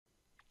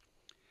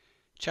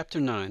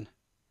Chapter 9.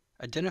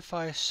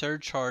 Identify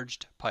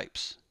surcharged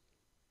pipes.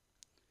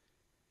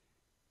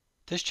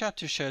 This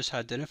chapter shows how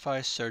to identify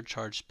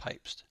surcharged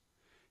pipes.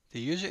 The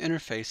user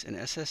interface in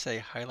SSA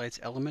highlights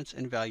elements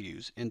and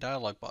values in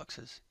dialog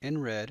boxes in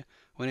red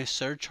when a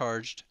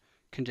surcharged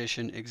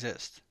condition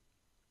exists.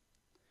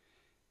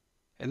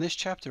 In this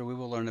chapter we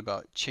will learn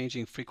about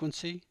changing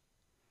frequency,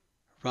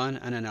 run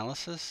an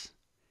analysis,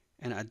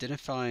 and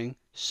identifying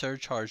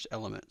surcharged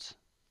elements.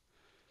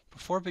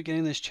 Before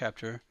beginning this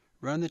chapter,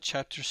 run the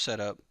chapter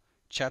setup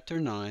Chapter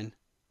 9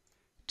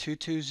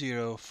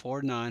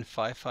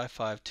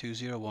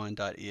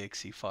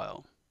 22049555201.exe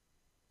file.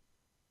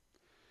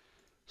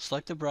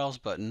 Select the Browse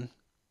button,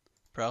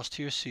 browse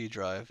to your C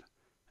drive,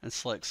 and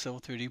select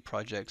Civil 3D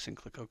Projects and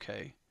click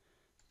OK.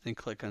 Then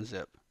click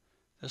Unzip.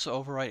 This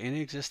will overwrite any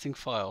existing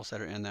files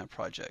that are in that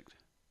project.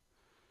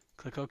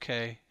 Click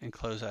OK and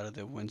close out of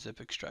the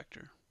WinZip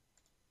extractor.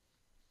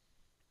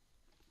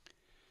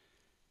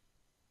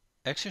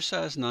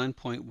 Exercise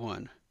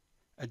 9.1.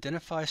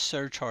 Identify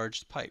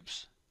surcharged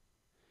pipes.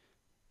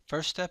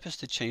 First step is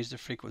to change the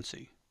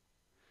frequency.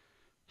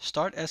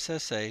 Start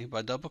SSA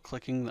by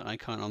double-clicking the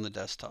icon on the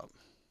desktop.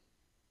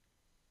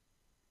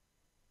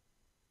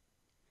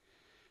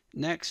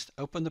 Next,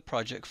 open the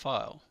project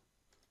file.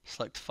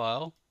 Select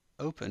File,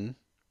 Open,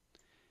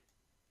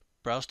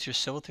 browse to your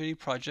Civil 3D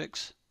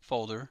Projects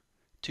folder,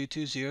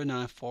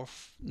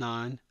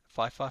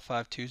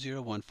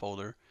 2209495555201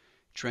 folder,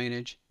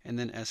 Drainage, and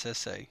then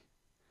SSA.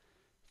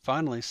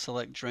 Finally,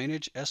 select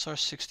Drainage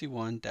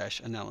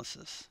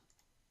SR61-Analysis.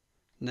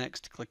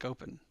 Next, click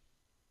Open.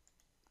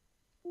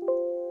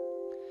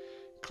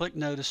 Click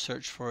No to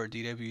search for a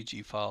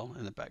DWG file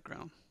in the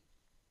background.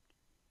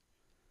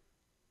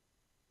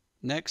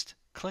 Next,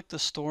 click the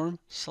Storm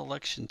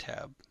Selection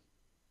tab.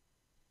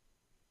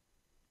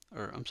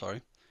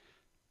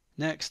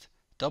 Next,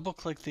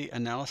 double-click the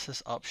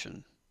Analysis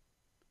option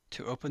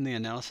to open the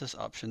Analysis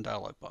option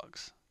dialog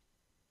box.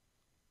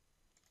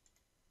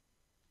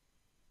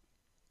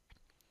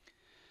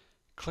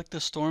 Click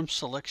the Storm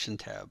Selection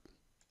tab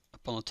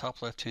up on the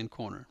top left-hand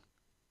corner.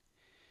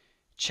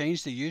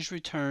 Change the Use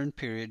Return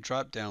Period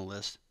drop-down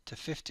list to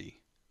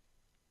 50.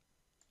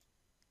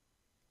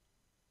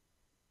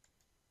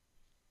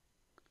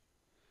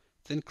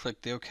 Then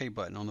click the OK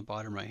button on the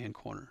bottom right-hand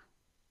corner.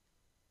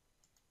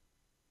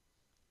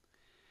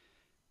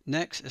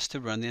 Next is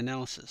to run the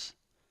analysis.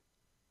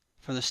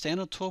 From the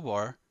standard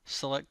toolbar,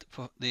 select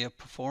the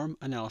Perform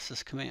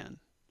Analysis command.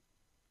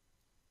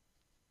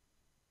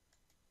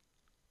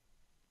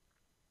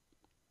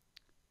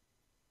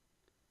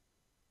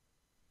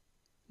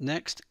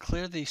 Next,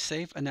 clear the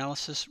Save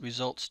Analysis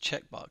Results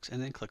checkbox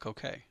and then click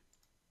OK.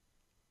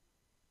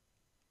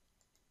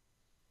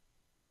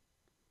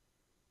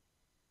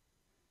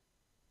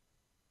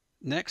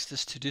 Next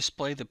is to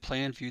display the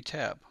Plan View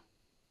tab.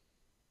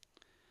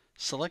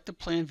 Select the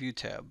Plan View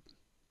tab.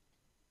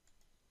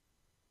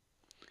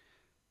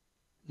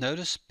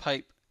 Notice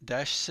pipe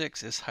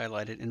 -6 is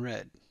highlighted in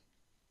red.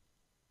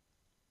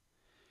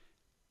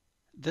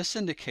 This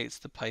indicates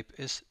the pipe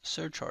is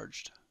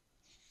surcharged.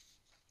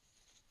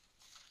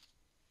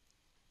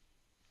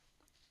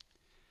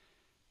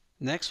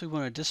 Next, we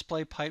want to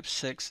display pipe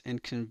 6 in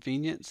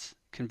Conveyance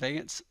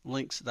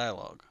Links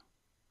dialog.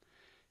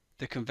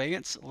 The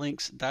Conveyance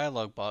Links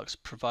dialog box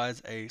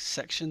provides a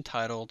section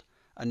titled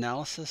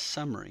Analysis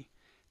Summary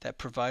that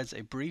provides a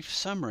brief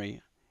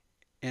summary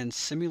and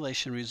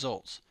simulation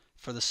results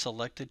for the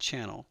selected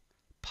channel,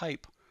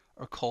 pipe,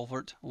 or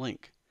culvert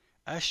link,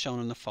 as shown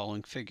in the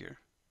following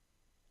figure.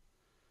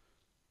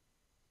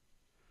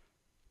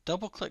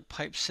 Double-click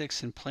pipe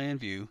 6 in Plan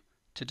View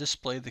to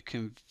display the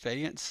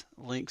Conveyance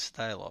Links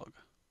dialog.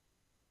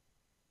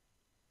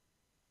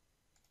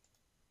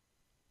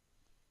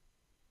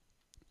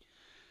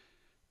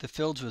 The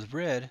fields with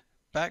red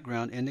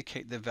background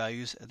indicate the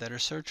values that are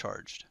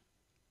surcharged.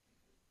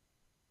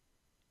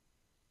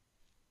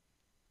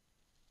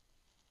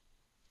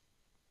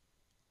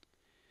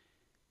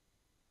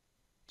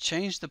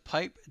 Change the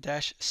pipe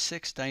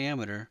 -6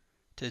 diameter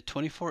to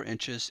 24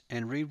 inches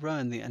and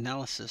rerun the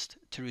analysis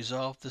to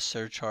resolve the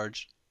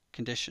surcharge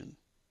condition.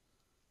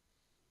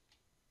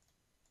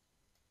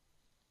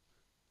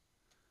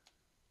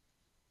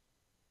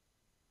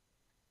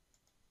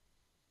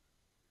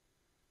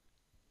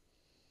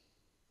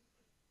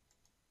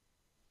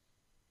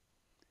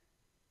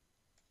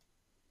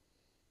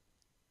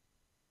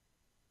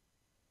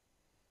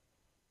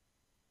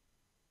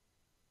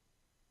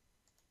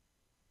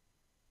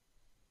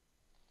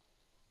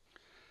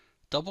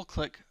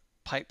 Double-click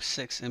Pipe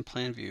 6 in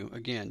Plan View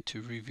again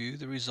to review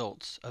the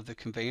results of the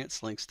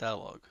Conveyance Links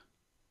dialog.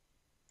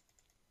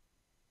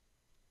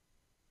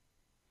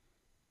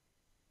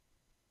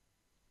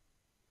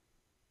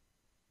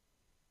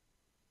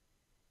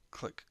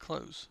 Click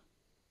Close.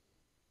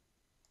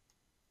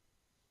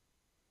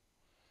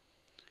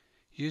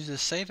 Use the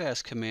Save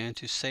As command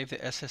to save the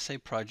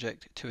SSA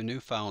project to a new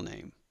file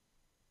name.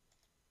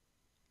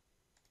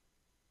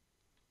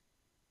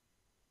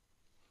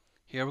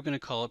 Here we're going to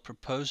call it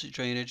Proposed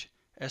Drainage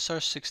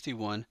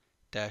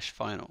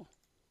SR61-Final.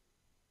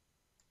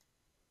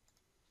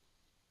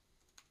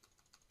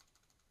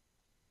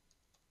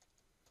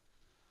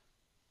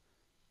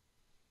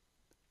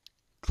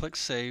 click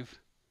Save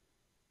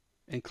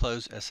and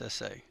close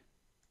SSA.